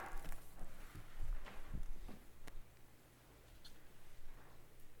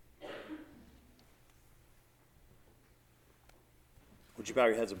Would you bow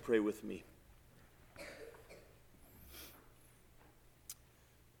your heads and pray with me?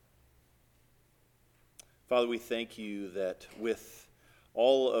 Father, we thank you that with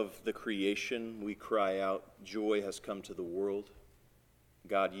all of the creation, we cry out, joy has come to the world.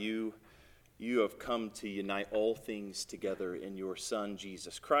 God, you have come to unite all things together in your Son,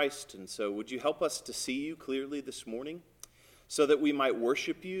 Jesus Christ. And so would you help us to see you clearly this morning so that we might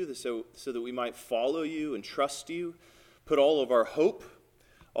worship you, so that we might follow you and trust you, put all of our hope,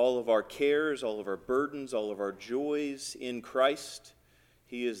 all of our cares, all of our burdens, all of our joys in Christ.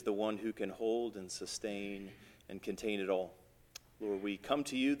 He is the one who can hold and sustain and contain it all. Lord, we come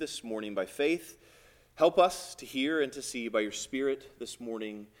to you this morning by faith. Help us to hear and to see by your Spirit this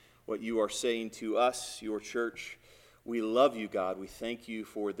morning what you are saying to us, your church. We love you, God. We thank you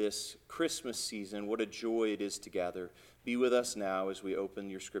for this Christmas season. What a joy it is to gather. Be with us now as we open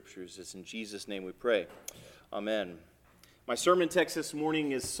your scriptures. It's in Jesus' name we pray. Amen. My sermon text this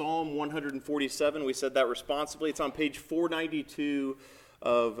morning is Psalm 147. We said that responsibly. It's on page 492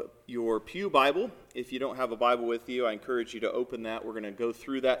 of your Pew Bible. If you don't have a Bible with you, I encourage you to open that. We're going to go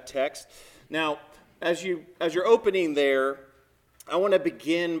through that text. Now, as you're opening there, I want to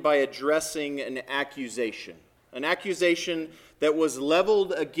begin by addressing an accusation that was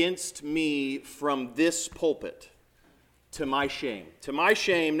leveled against me from this pulpit, to my shame. To my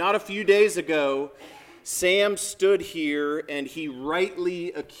shame, not a few days ago, Sam stood here and he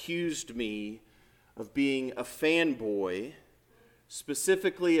rightly accused me of being a fanboy,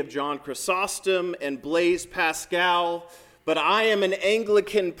 specifically of John Chrysostom and Blaise Pascal. But I am an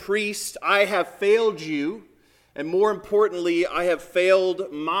Anglican priest. I have failed you, and more importantly, I have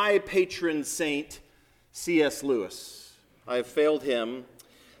failed my patron saint, C.S. Lewis. I have failed him.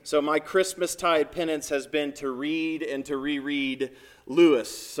 So my Christmastide penance has been to read and to reread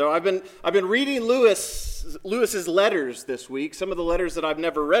Lewis. So I've been reading Lewis's letters this week, some of the letters that I've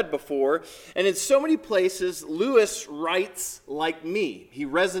never read before, and in so many places Lewis writes like me. He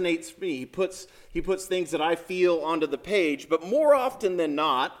resonates with me. He puts things that I feel onto the page, but more often than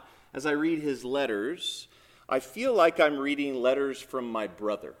not, as I read his letters, I feel like I'm reading letters from my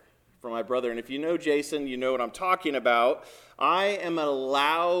brother. And if you know Jason, you know what I'm talking about. I am a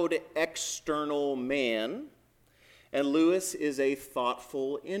loud external man, and Lewis is a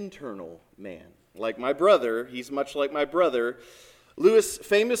thoughtful internal man. Like my brother, he's much like my brother. Lewis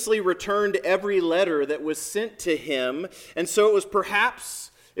famously returned every letter that was sent to him, and so it was perhaps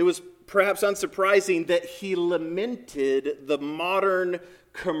unsurprising that he lamented the modern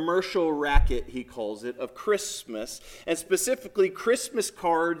commercial racket, he calls it, of Christmas. And specifically, Christmas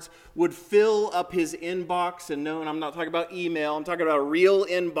cards would fill up his inbox. And no, I'm not talking about email. I'm talking about a real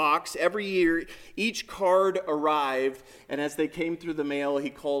inbox. Every year, each card arrived. And as they came through the mail, he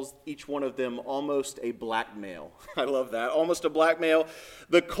calls each one of them almost a blackmail. I love that. Almost a blackmail.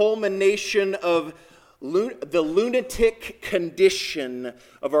 The culmination of the lunatic condition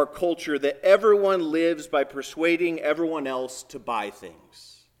of our culture that everyone lives by persuading everyone else to buy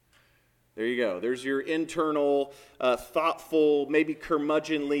things. There you go. There's your internal, thoughtful, maybe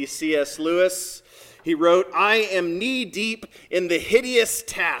curmudgeonly C.S. Lewis. He wrote, "I am knee-deep in the hideous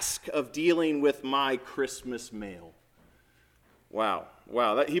task of dealing with my Christmas mail." Wow.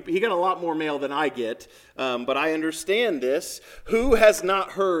 He got a lot more mail than I get, but I understand this. "Who has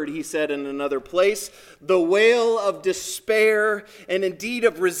not heard," he said in another place, "the wail of despair and indeed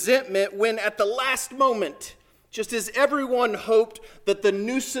of resentment when at the last moment, just as everyone hoped that the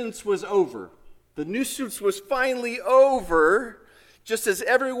nuisance was over, the nuisance was finally over, just as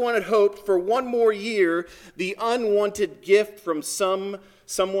everyone had hoped for one more year, the unwanted gift from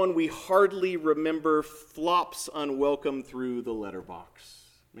someone we hardly remember flops unwelcome through the letterbox."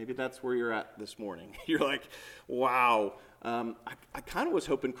 Maybe that's where you're at this morning. You're like, wow, I kind of was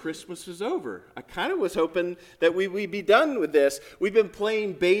hoping Christmas was over. I kind of was hoping that we'd be done with this. We've been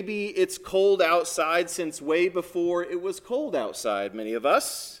playing Baby It's Cold Outside since way before it was cold outside, many of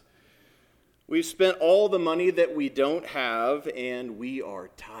us. We've spent all the money that we don't have, and we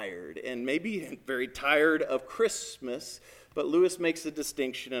are tired, and maybe very tired of Christmas. But Lewis makes a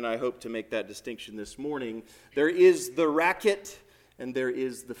distinction, and I hope to make that distinction this morning. There is the racket, and there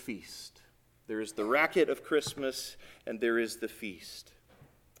is the feast. There is the racket of Christmas, and there is the feast.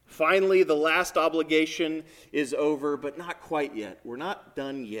 Finally, the last obligation is over, but not quite yet. We're not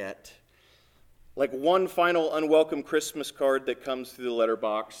done yet. Like one final unwelcome Christmas card that comes through the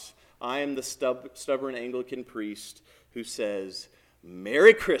letterbox, I am the stubborn Anglican priest who says,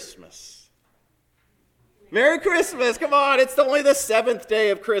 "Merry Christmas." Merry Christmas. Come on, it's only the 7th day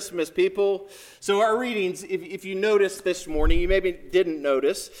of Christmas, people. So our readings, if you noticed this morning, you maybe didn't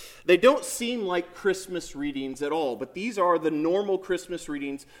notice, they don't seem like Christmas readings at all, but these are the normal Christmas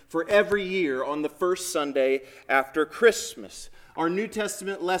readings for every year on the first Sunday after Christmas. Our New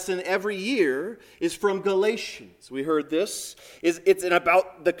Testament lesson every year is from Galatians. We heard this. It's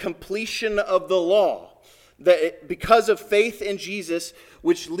about the completion of the law. Because of faith in Jesus,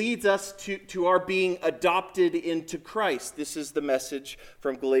 which leads us to our being adopted into Christ. This is the message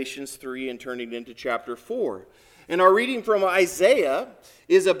from Galatians 3 and turning into chapter 4. And our reading from Isaiah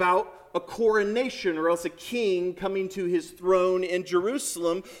is about a coronation, or else a king coming to his throne in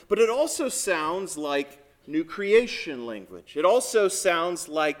Jerusalem. But it also sounds like new creation language. It also sounds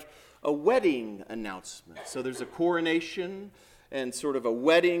like a wedding announcement. So there's a coronation and sort of a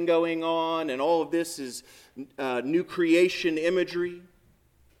wedding going on, and all of this is new creation imagery.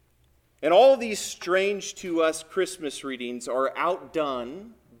 And all of these strange to us Christmas readings are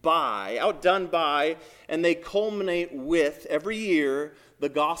outdone by, and they culminate with, every year, the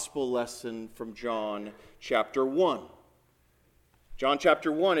gospel lesson from John chapter 1. John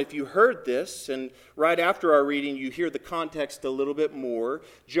chapter 1, if you heard this, and right after our reading you hear the context a little bit more,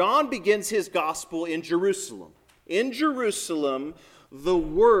 John begins his gospel in Jerusalem. In Jerusalem, the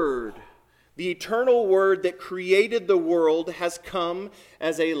Word, the eternal Word that created the world, has come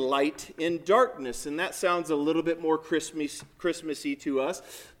as a light in darkness. And that sounds a little bit more Christmassy to us,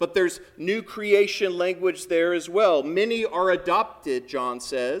 but there's new creation language there as well. Many are adopted, John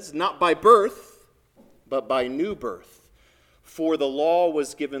says, not by birth, but by new birth. For the law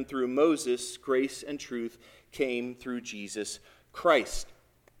was given through Moses, grace and truth came through Jesus Christ.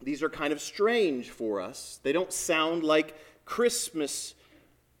 These are kind of strange for us. They don't sound like Christmas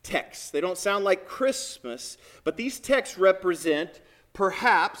texts. They don't sound like Christmas, but these texts represent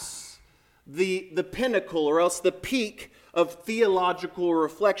perhaps the pinnacle, or else the peak of theological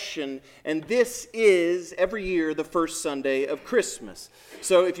reflection, and this is every year the first Sunday of Christmas.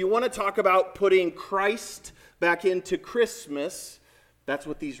 So if you want to talk about putting Christ back into Christmas, that's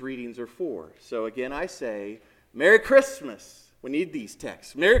what these readings are for. So again, I say, Merry Christmas. We need these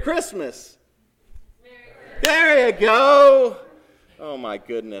texts. Merry Christmas. Merry Christmas. There you go. Oh my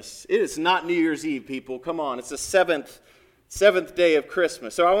goodness. It is not New Year's Eve, people. Come on. It's the seventh day of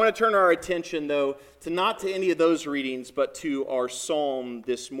Christmas. So I want to turn our attention, though, not to any of those readings, but to our psalm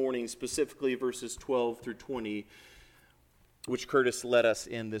this morning, specifically verses 12 through 20, which Curtis led us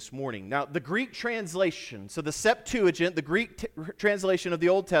in this morning. Now, the Greek translation, so the Septuagint, the Greek translation of the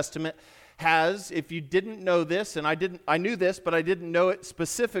Old Testament, has, if you didn't know this, and I knew this, but I didn't know it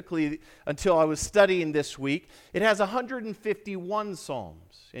specifically until I was studying this week, it has 151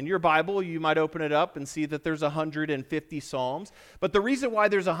 psalms. In your Bible, you might open it up and see that there's 150 psalms. But the reason why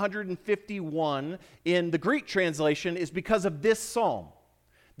there's 151 in the Greek translation is because of this psalm.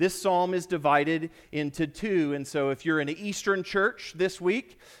 This psalm is divided into two, and so if you're in an Eastern church this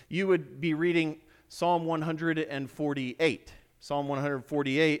week, you would be reading Psalm 148. Psalm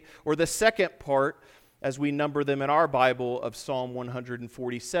 148, or the second part, as we number them in our Bible, of Psalm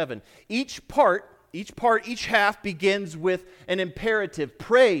 147. Each half begins with an imperative,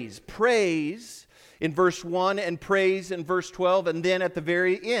 praise in verse 1 and praise in verse 12, and then at the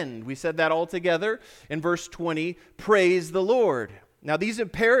very end, we said that all together in verse 20, praise the Lord. Now, these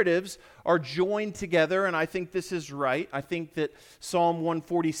imperatives are joined together, and I think this is right. I think that Psalm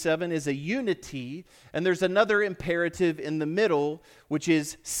 147 is a unity, and there's another imperative in the middle, which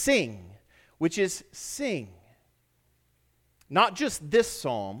is sing. Not just this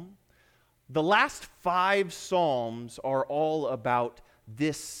psalm. The last 5 psalms are all about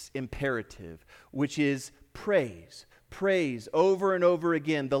this imperative, which is praise. Praise over and over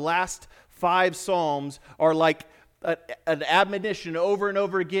again. The last 5 psalms are like an admonition over and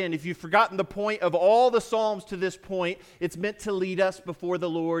over again. If you've forgotten the point of all the Psalms to this point, it's meant to lead us before the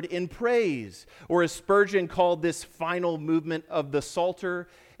Lord in praise. Or as Spurgeon called this final movement of the Psalter,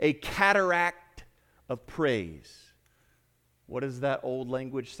 a cataract of praise. What does that old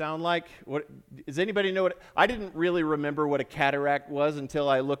language sound like? Does anybody know what? I didn't really remember what a cataract was until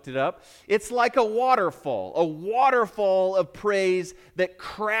I looked it up. It's like a waterfall of praise that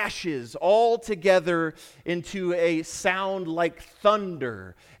crashes all together into a sound like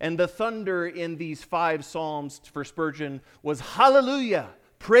thunder. And the thunder in these 5 psalms for Spurgeon was hallelujah,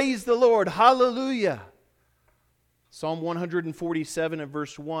 praise the Lord, hallelujah. Psalm 147 and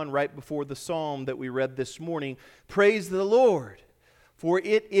verse 1, right before the psalm that we read this morning, praise the Lord, for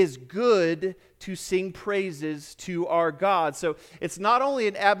it is good to sing praises to our God. So it's not only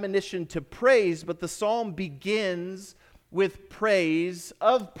an admonition to praise, but the psalm begins with praise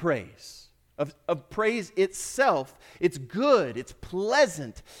of praise. of praise itself. It's good, it's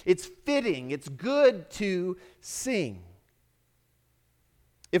pleasant, it's fitting, it's good to sing.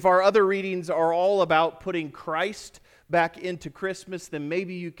 If our other readings are all about putting Christ back into Christmas, then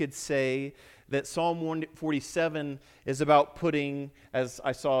maybe you could say that Psalm 147 is about putting, as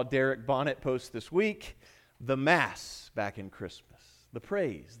I saw Derek Bonnet post this week, the Mass back in Christmas. The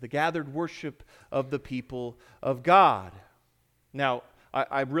praise, the gathered worship of the people of God. Now,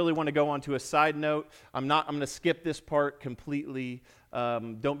 I really want to go on to a side note. I'm going to skip this part completely.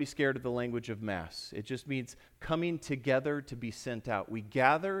 Don't be scared of the language of Mass. It just means coming together to be sent out. We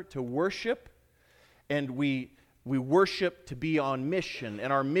gather to worship, and we worship to be on mission.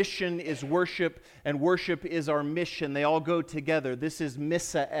 And our mission is worship, and worship is our mission. They all go together. This is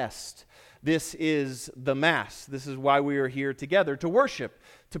Missa Est. This is the Mass. This is why we are here together, to worship,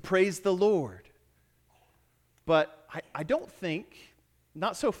 to praise the Lord. But I don't think,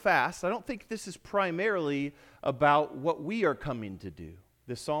 not so fast, I don't think this is primarily about what we are coming to do.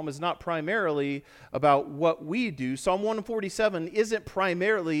 This psalm is not primarily about what we do. Psalm 147 isn't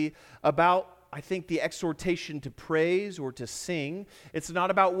primarily about, I think, the exhortation to praise or to sing. It's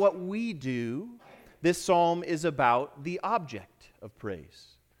not about what we do. This psalm is about the object of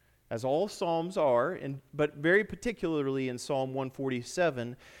praise, as all psalms are, but very particularly in Psalm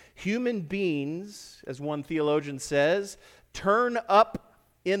 147, human beings, as one theologian says, turn up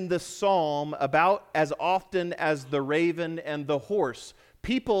in the psalm about as often as the raven and the horse.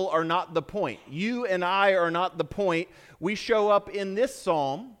 People are not the point. You and I are not the point. We show up in this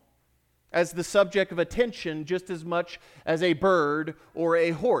psalm as the subject of attention just as much as a bird or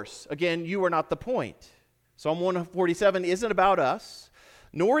a horse. Again, you are not the point. Psalm 147 isn't about us,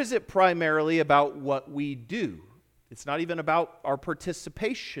 nor is it primarily about what we do. It's not even about our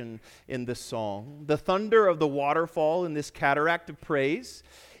participation in the song. The thunder of the waterfall in this cataract of praise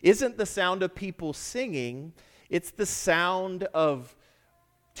isn't the sound of people singing. It's the sound of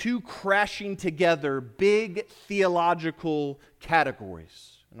two crashing together big theological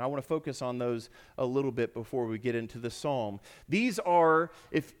categories. And I want to focus on those a little bit before we get into the psalm. These are,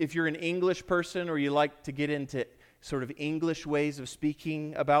 if you're an English person or you like to get into sort of English ways of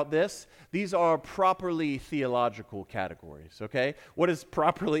speaking about this, these are properly theological categories, okay? What does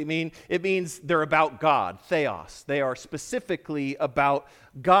properly mean? It means they're about God, theos. They are specifically about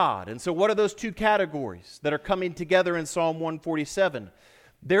God. And so what are those two categories that are coming together in Psalm 147?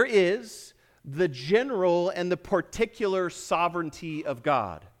 There is the general and the particular sovereignty of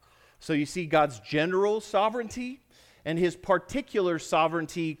God. So you see God's general sovereignty and his particular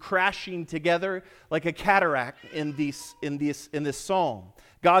sovereignty crashing together like a cataract in this psalm.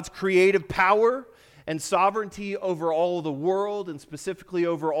 God's creative power and sovereignty over all of the world and specifically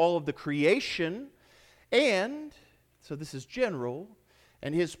over all of the creation. And, so this is general,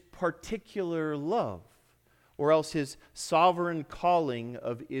 and his particular love, or else his sovereign calling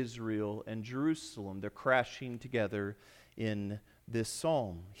of Israel and Jerusalem. They're crashing together in this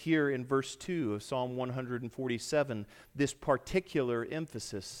psalm. Here in verse 2 of Psalm 147, this particular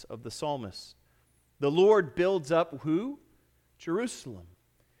emphasis of the psalmist. The Lord builds up who? Jerusalem.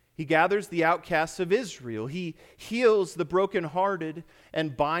 He gathers the outcasts of Israel. He heals the brokenhearted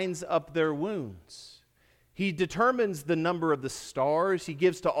and binds up their wounds. He determines the number of the stars. He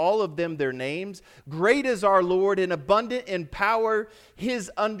gives to all of them their names. Great is our Lord and abundant in power.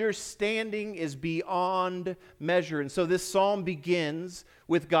 His understanding is beyond measure. And so this psalm begins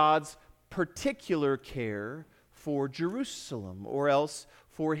with God's particular care for Jerusalem, or else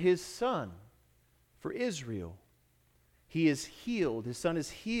for his son, for Israel. He is healed. His son is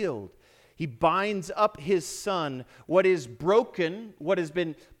healed. He binds up his son. What is broken, what has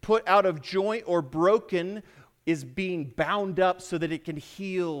been put out of joint or broken, is being bound up so that it can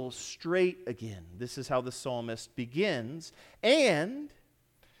heal straight again. This is how the psalmist begins. And,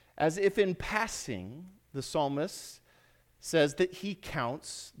 as if in passing, the psalmist says that he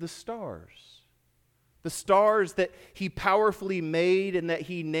counts the stars. The stars that he powerfully made and that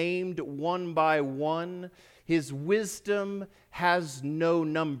he named one by one. His wisdom has no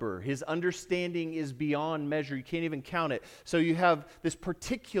number. His understanding is beyond measure. You can't even count it. So you have this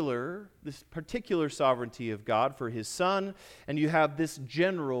particular sovereignty of God for his son, and you have this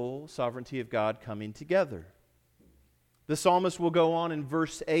general sovereignty of God coming together. The psalmist will go on in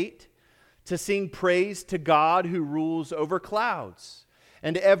verse 8 to sing praise to God who rules over clouds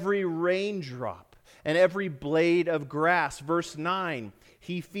and every raindrop and every blade of grass. Verse 9,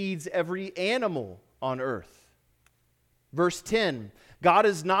 he feeds every animal on earth. Verse 10, God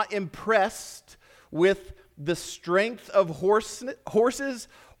is not impressed with the strength of horses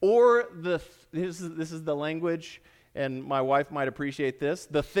or this is the language, and my wife might appreciate this,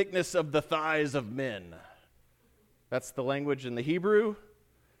 the thickness of the thighs of men. That's the language in the Hebrew.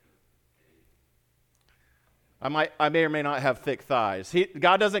 I may or may not have thick thighs.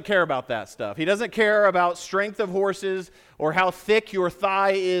 God doesn't care about that stuff. He doesn't care about strength of horses or how thick your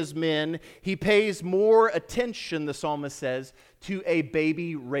thigh is, men. He pays more attention, the psalmist says, to a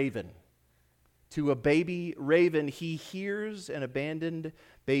baby raven. To a baby raven, he hears an abandoned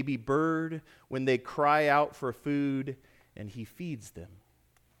baby bird when they cry out for food, and he feeds them.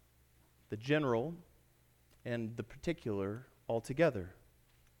 The general and the particular altogether.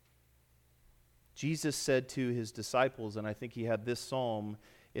 Jesus said to his disciples, and I think he had this psalm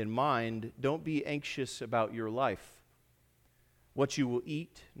in mind, don't be anxious about your life, what you will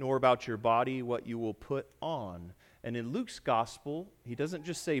eat, nor about your body, what you will put on. And in Luke's gospel, he doesn't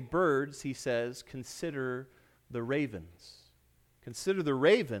just say birds, he says, consider the ravens. Consider the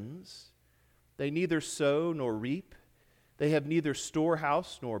ravens. They neither sow nor reap. They have neither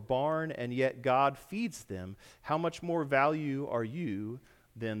storehouse nor barn, and yet God feeds them. How much more value are you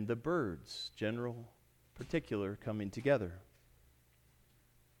than the birds? General, particular, coming together.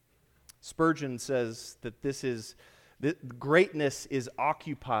 Spurgeon says that greatness is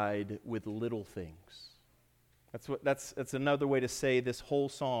occupied with little things. That's another way to say this whole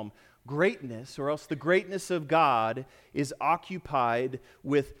psalm. Greatness, or else the greatness of God, is occupied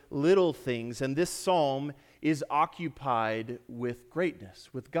with little things, and this psalm is occupied with greatness,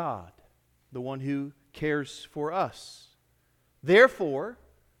 with God, the one who cares for us. Therefore,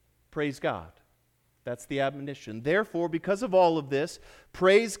 praise God. That's the admonition. Therefore, because of all of this,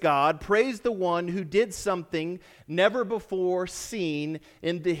 praise God, praise the one who did something never before seen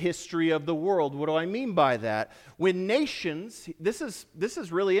in the history of the world. What do I mean by that? When nations, this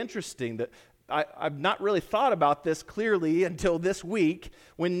is really interesting, that I've not really thought about this clearly until this week.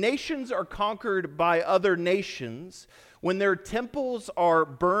 When nations are conquered by other nations, when their temples are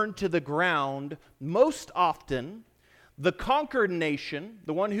burned to the ground, most often the conquered nation,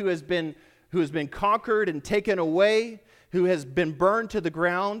 the one who has been conquered and taken away, who has been burned to the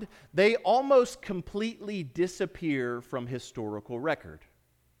ground, they almost completely disappear from historical record.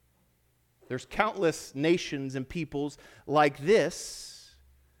 There's countless nations and peoples like this.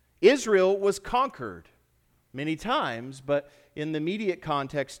 Israel was conquered many times, but in the immediate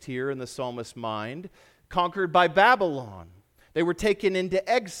context here in the psalmist's mind, conquered by Babylon. They were taken into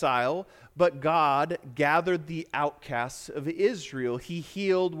exile, but God gathered the outcasts of Israel. He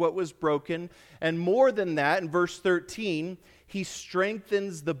healed what was broken, and more than that, in verse 13, He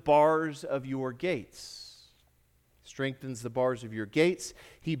strengthens the bars of your gates. Strengthens the bars of your gates.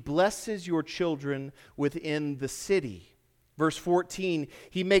 He blesses your children within the city. Verse 14,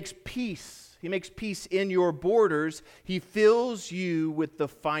 He makes peace. He makes peace in your borders. He fills you with the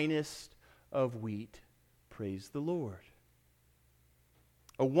finest of wheat. Praise the Lord.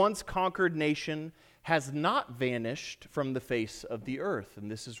 A once conquered nation has not vanished from the face of the earth, and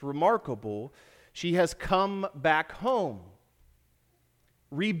this is remarkable. She has come back home,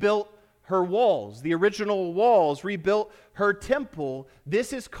 rebuilt her walls, the original walls, rebuilt her temple.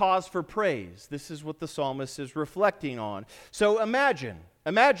 This is cause for praise. This is what the psalmist is reflecting on. So imagine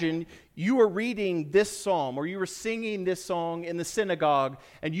you were reading this psalm, or you were singing this song in the synagogue,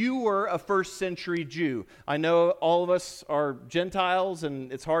 and you were a first century Jew. I know all of us are Gentiles,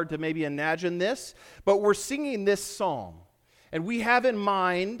 and it's hard to maybe imagine this, but we're singing this psalm, and we have in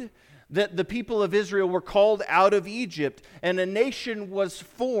mind that the people of Israel were called out of Egypt, and a nation was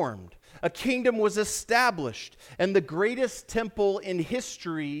formed. A kingdom was established, and the greatest temple in the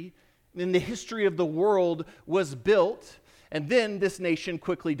history of the world was built. And then this nation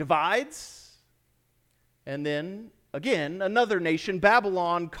quickly divides. And then, again, another nation,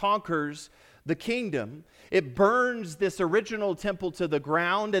 Babylon, conquers the kingdom. It burns this original temple to the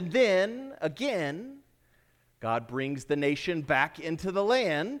ground. And then, again, God brings the nation back into the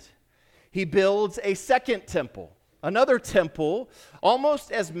land. He builds a second temple. Another temple,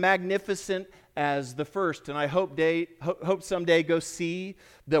 almost as magnificent as the first. And I hope someday go see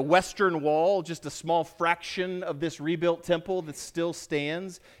the Western Wall, just a small fraction of this rebuilt temple that still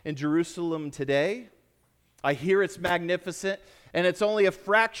stands in Jerusalem today. I hear it's magnificent, and it's only a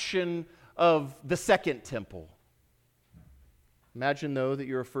fraction of the second temple. Imagine, though, that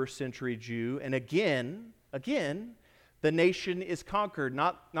you're a first century Jew, and again, the nation is conquered,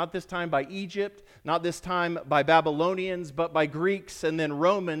 not this time by Egypt, not this time by Babylonians, but by Greeks and then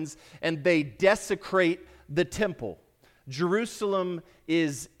Romans, and they desecrate the temple. Jerusalem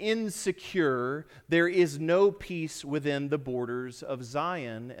is insecure. There is no peace within the borders of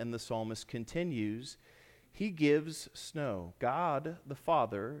Zion, and the psalmist continues, He gives snow. God the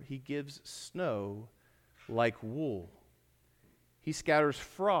Father, He gives snow like wool. He scatters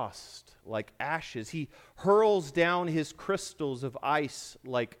frost like ashes. He hurls down his crystals of ice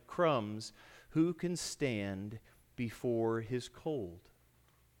like crumbs. Who can stand before his cold?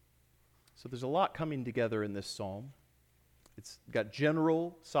 So there's a lot coming together in this psalm. It's got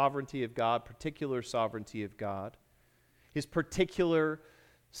general sovereignty of God, particular sovereignty of God, his particular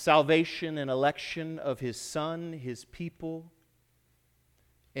salvation and election of his Son, his people,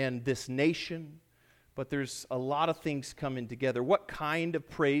 and this nation. But there's a lot of things coming together. What kind of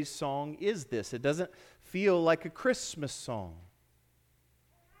praise song is this? It doesn't feel like a Christmas song.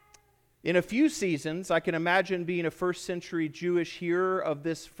 In a few seasons, I can imagine being a first century Jewish hearer of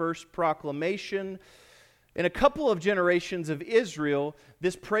this first proclamation. In a couple of generations of Israel,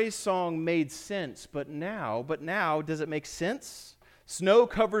 this praise song made sense. But now, does it make sense? Snow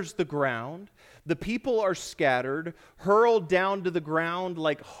covers the ground. The people are scattered, hurled down to the ground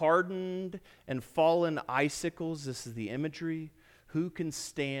like hardened and fallen icicles. This is the imagery. Who can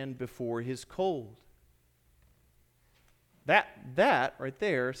stand before his cold? That right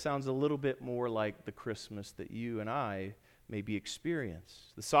there sounds a little bit more like the Christmas that you and I maybe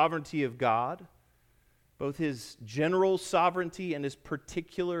experience. The sovereignty of God, both his general sovereignty and his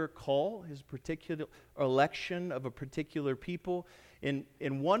particular call, his particular election of a particular people. In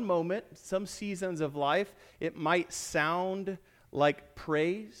one moment, some seasons of life, it might sound like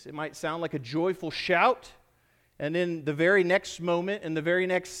praise. It might sound like a joyful shout. And in the very next moment, in the very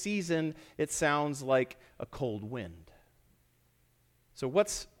next season, it sounds like a cold wind. So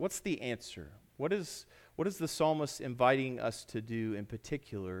what's the answer? What is the psalmist inviting us to do in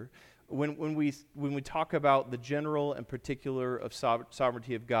particular when we talk about the general and particular of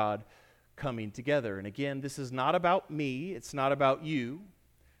sovereignty of God coming together? And again, this is not about me. It's not about you.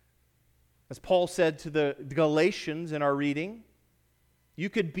 As Paul said to the Galatians in our reading,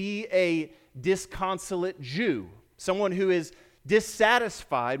 you could be a disconsolate Jew, someone who is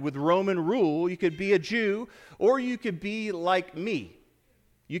dissatisfied with Roman rule. You could be a Jew, or you could be like me.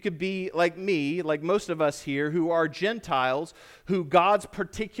 You could be like me, like most of us here, who are Gentiles, who God's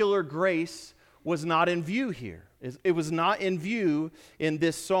particular grace was not in view here. It was not in view in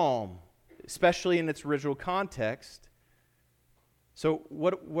this psalm, especially in its original context. So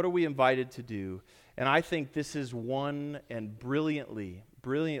what are we invited to do? And I think this is one, and brilliantly,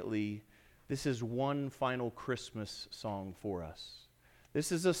 this is one final Christmas song for us.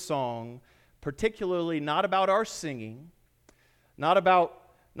 This is a song particularly not about our singing, not about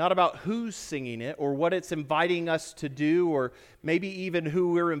who's singing it or what it's inviting us to do or maybe even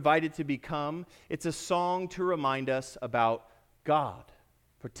who we're invited to become. It's a song to remind us about God,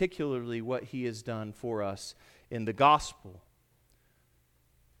 particularly what he has done for us in the gospel.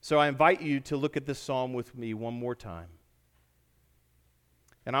 So I invite you to look at this psalm with me one more time.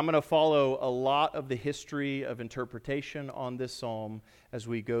 And I'm going to follow a lot of the history of interpretation on this psalm as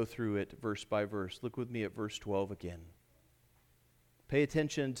we go through it verse by verse. Look with me at verse 12 again. Pay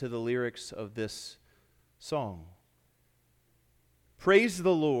attention to the lyrics of this song. Praise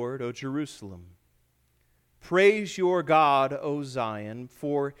the Lord, O Jerusalem. Praise your God, O Zion,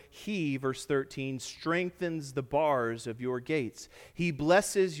 for he, verse 13, strengthens the bars of your gates. He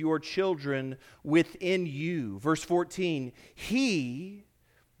blesses your children within you. Verse 14, he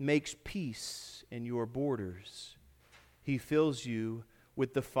makes peace in your borders. He fills you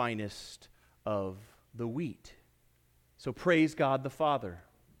with the finest of the wheat. So praise God the Father.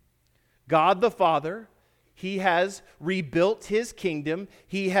 God the Father, he has rebuilt his kingdom.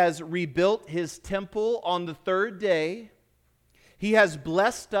 He has rebuilt his temple on the third day. He has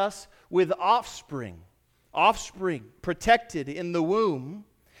blessed us with offspring protected in the womb.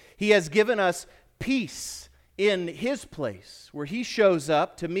 He has given us peace in his place where he shows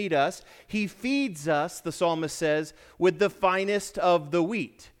up to meet us. He feeds us, the psalmist says, with the finest of the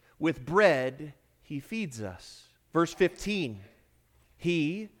wheat. With bread, he feeds us. Verse 15,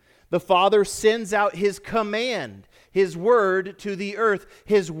 he, the Father, sends out his command, his word to the earth.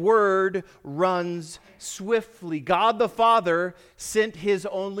 His word runs swiftly. God the Father sent his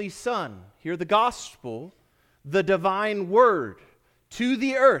only Son, hear the gospel, the divine word, to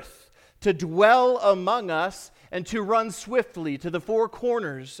the earth to dwell among us and to run swiftly to the four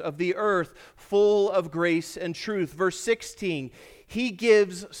corners of the earth, full of grace and truth. Verse 16, he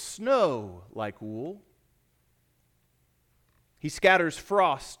gives snow like wool. He scatters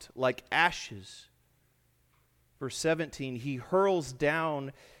frost like ashes. Verse 17, he hurls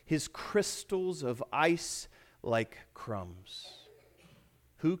down his crystals of ice like crumbs.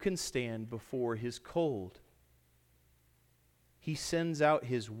 Who can stand before his cold? He sends out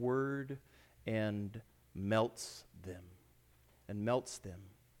his word and melts them.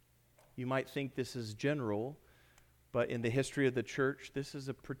 You might think this is general, but in the history of the church, this is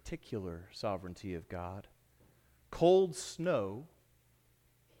a particular sovereignty of God. Cold snow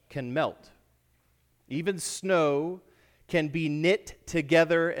can melt. Even snow can be knit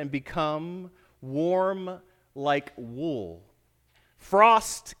together and become warm like wool.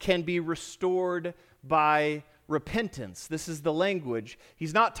 Frost can be restored by repentance. This is the language.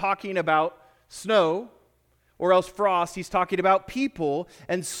 He's not talking about snow or else frost. He's talking about people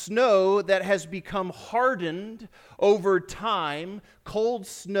and snow that has become hardened over time. Cold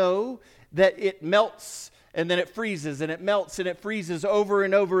snow that it melts and then it freezes, and it melts and it freezes over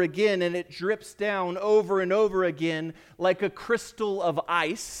and over again, and it drips down over and over again like a crystal of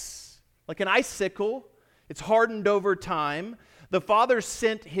ice, like an icicle. It's hardened over time. The Father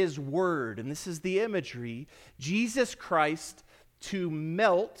sent His Word, and this is the imagery, Jesus Christ, to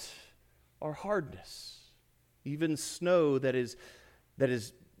melt our hardness. Even snow that is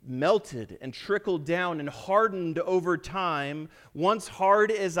melted and trickled down and hardened over time, once hard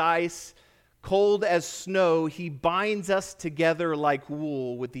as ice, cold as snow, He binds us together like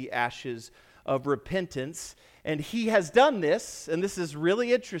wool with the ashes of repentance. And He has done this, and this is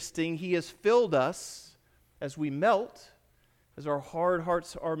really interesting. He has filled us as we melt, as our hard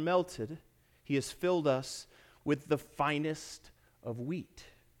hearts are melted. He has filled us with the finest of wheat.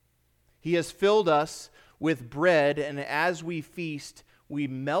 He has filled us with bread, and as we feast, we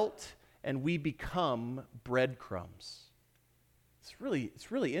melt and we become breadcrumbs.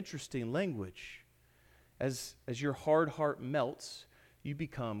 It's really interesting language. As your hard heart melts, you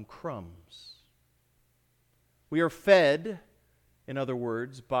become crumbs. We are fed, in other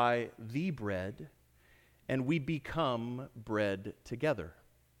words, by the bread, and we become bread together.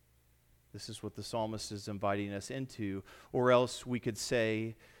 This is what the psalmist is inviting us into. Or else we could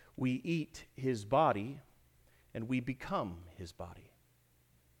say, we eat His body, and we become His body.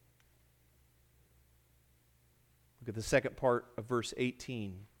 Look at the second part of verse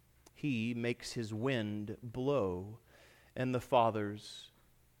 18. He makes His wind blow, and the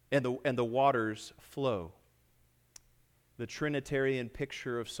waters flow. The Trinitarian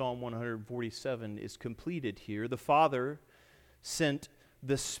picture of Psalm 147 is completed here. The Father sent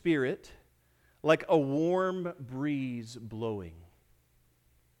the Spirit like a warm breeze blowing.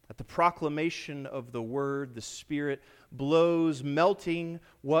 At the proclamation of the Word, the Spirit blows, melting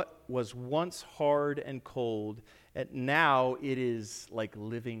what was once hard and cold, and now it is like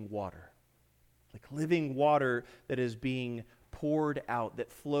living water. Like living water that is being poured out, that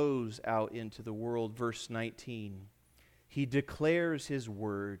flows out into the world. Verse 19, He declares His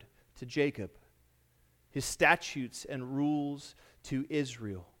word to Jacob, His statutes and rules to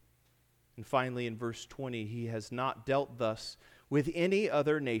Israel. And finally, in verse 20, He has not dealt thus with any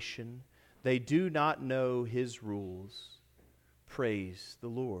other nation. They do not know His rules. Praise the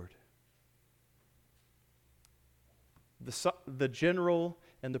Lord. The general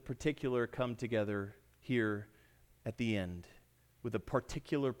and the particular come together here at the end with a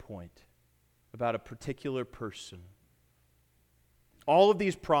particular point about a particular person. All of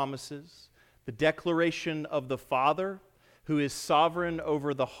these promises, the declaration of the Father, who is sovereign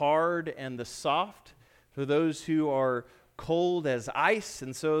over the hard and the soft, for those who are cold as ice,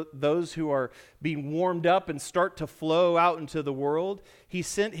 and so those who are being warmed up and start to flow out into the world. He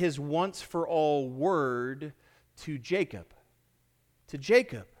sent His once-for-all word to Jacob. To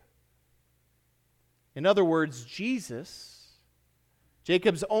Jacob. In other words, Jesus,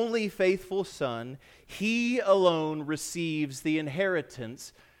 Jacob's only faithful son, he alone receives the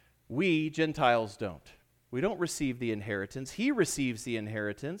inheritance. We, Gentiles, don't. We don't receive the inheritance. He receives the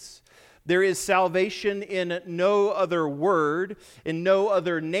inheritance. There is salvation in no other word, in no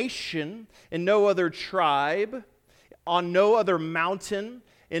other nation, in no other tribe, on no other mountain,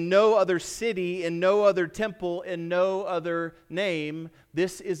 in no other city, in no other temple, in no other name.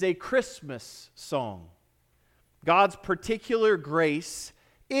 This is a Christmas song. God's particular grace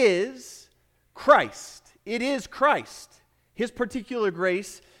is Christ. It is Christ. His particular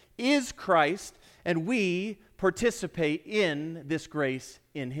grace is Christ, and we participate in this grace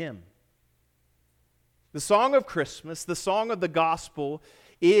in Him. The song of Christmas, the song of the gospel,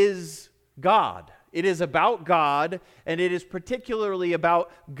 is God. It is about God, and it is particularly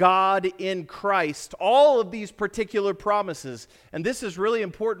about God in Christ. All of these particular promises, and this is really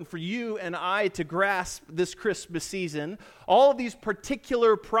important for you and I to grasp this Christmas season. All of these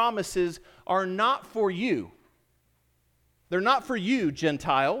particular promises are not for you. They're not for you,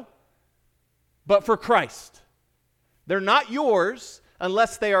 Gentile, but for Christ. They're not yours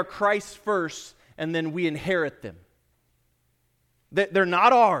unless they are Christ's first, and then we inherit them. They're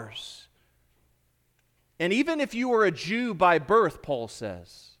not ours. And even if you were a Jew by birth, Paul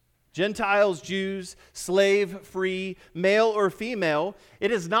says, Gentiles, Jews, slave, free, male or female,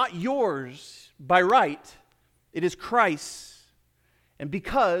 it is not yours by right. It is Christ's. And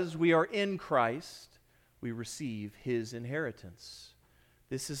because we are in Christ, we receive his inheritance.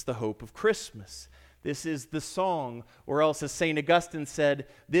 This is the hope of Christmas. This is the song, or else as St. Augustine said,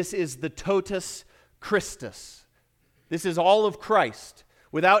 this is the totus Christus. This is all of Christ.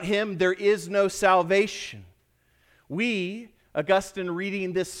 Without him, there is no salvation. We, Augustine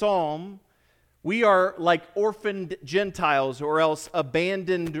reading this psalm, we are like orphaned Gentiles or else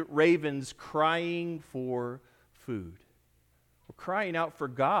abandoned ravens crying for food. We're crying out for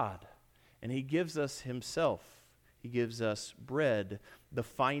God, and he gives us himself. He gives us bread, the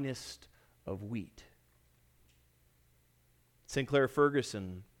finest of wheat. Sinclair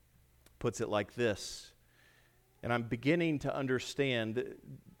Ferguson puts it like this, and I'm beginning to understand.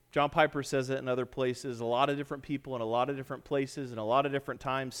 John Piper says it in other places. A lot of different people in a lot of different places and a lot of different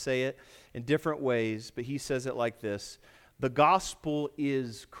times say it in different ways, but he says it like this: the gospel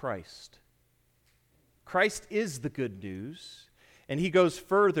is Christ. Christ is the good news. And he goes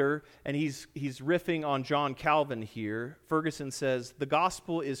further, and he's riffing on John Calvin here. Ferguson says, the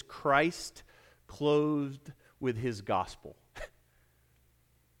gospel is Christ clothed with his gospel.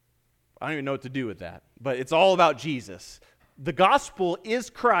 I don't even know what to do with that, but it's all about Jesus. The gospel is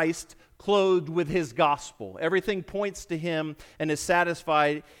Christ clothed with his gospel. Everything points to him and is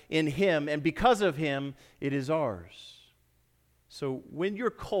satisfied in him, and because of him, it is ours. So when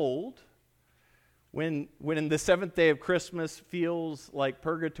you're cold, when in the seventh day of Christmas feels like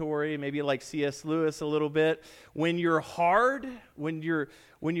purgatory, maybe like C.S. Lewis a little bit, when you're hard, when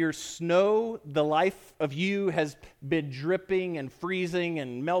your snow, the life of you has been dripping and freezing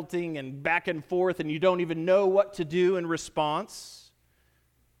and melting and back and forth, and you don't even know what to do in response,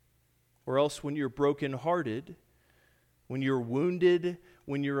 or else when you're brokenhearted, when you're wounded,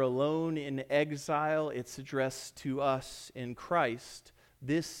 when you're alone in exile, it's addressed to us in Christ.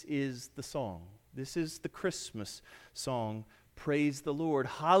 This is the song. This is the Christmas song. Praise the Lord.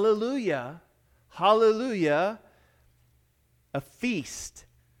 Hallelujah. Hallelujah. A feast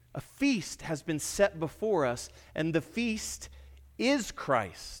has been set before us, and the feast is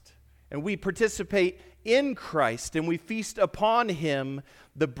Christ. And we participate in Christ, and we feast upon him,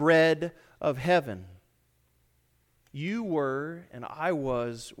 the bread of heaven. You were, and I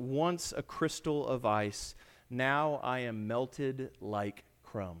was, once a crystal of ice. Now I am melted like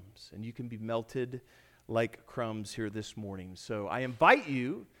crumbs. And you can be melted like crumbs here this morning. So I invite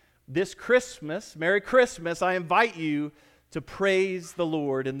you this Christmas, Merry Christmas, I invite you to praise the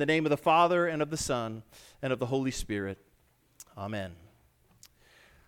Lord in the name of the Father and of the Son and of the Holy Spirit. Amen.